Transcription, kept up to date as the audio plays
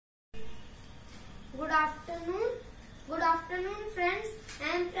Good afternoon. Good afternoon, friends. I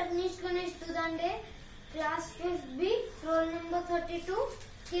am Pragnesh Ganesh Dudande, class 5th B, roll number 32,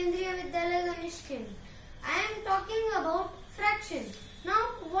 Kendriya Vidyalaya Ganesh Kind. I am talking about fraction. Now,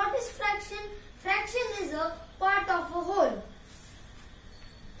 what is fraction? Fraction is a part of a whole.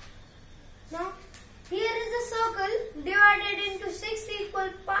 Now, here is a circle divided into 6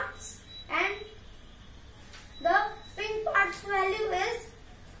 equal parts, and the pink part's value is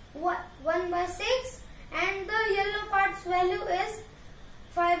 1/6 and the yellow part's value is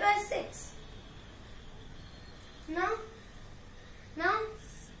 5/6. Now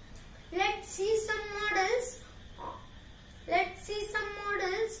let's see some models. Let's see some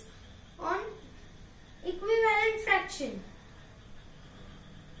models on equivalent fraction.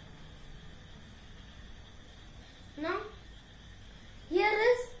 Now here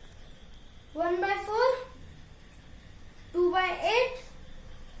is 1/4, 2/8,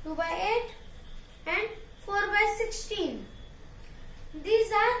 2/8 and 4/16.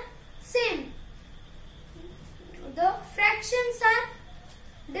 These are same. The fractions are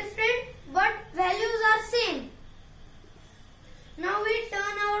different but values are same. Now we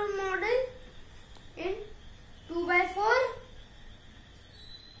turn our model in 2/4,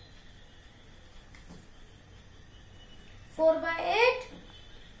 4/8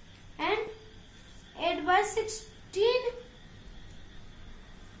 and 8/16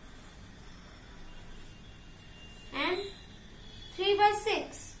 and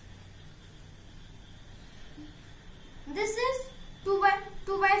 3/6. This is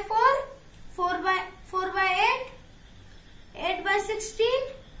 2/4, 4/8, 8/16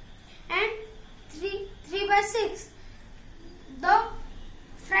 and 3/6. The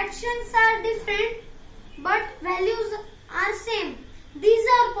fractions are different but values are same. These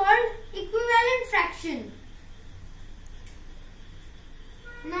are called equivalent fraction.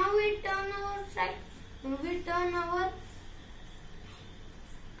 Now we turn our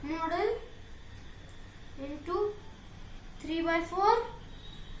model into 3/4,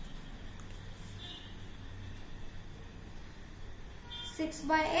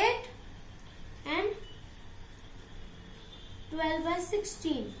 6/8 and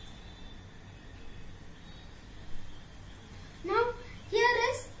 12/16. Now here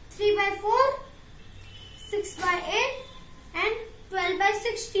is 3/4, 6/8 and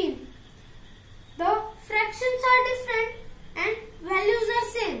 12/16. The fractions are different and values are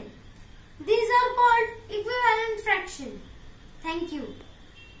same. These are called equivalent fraction. Thank you.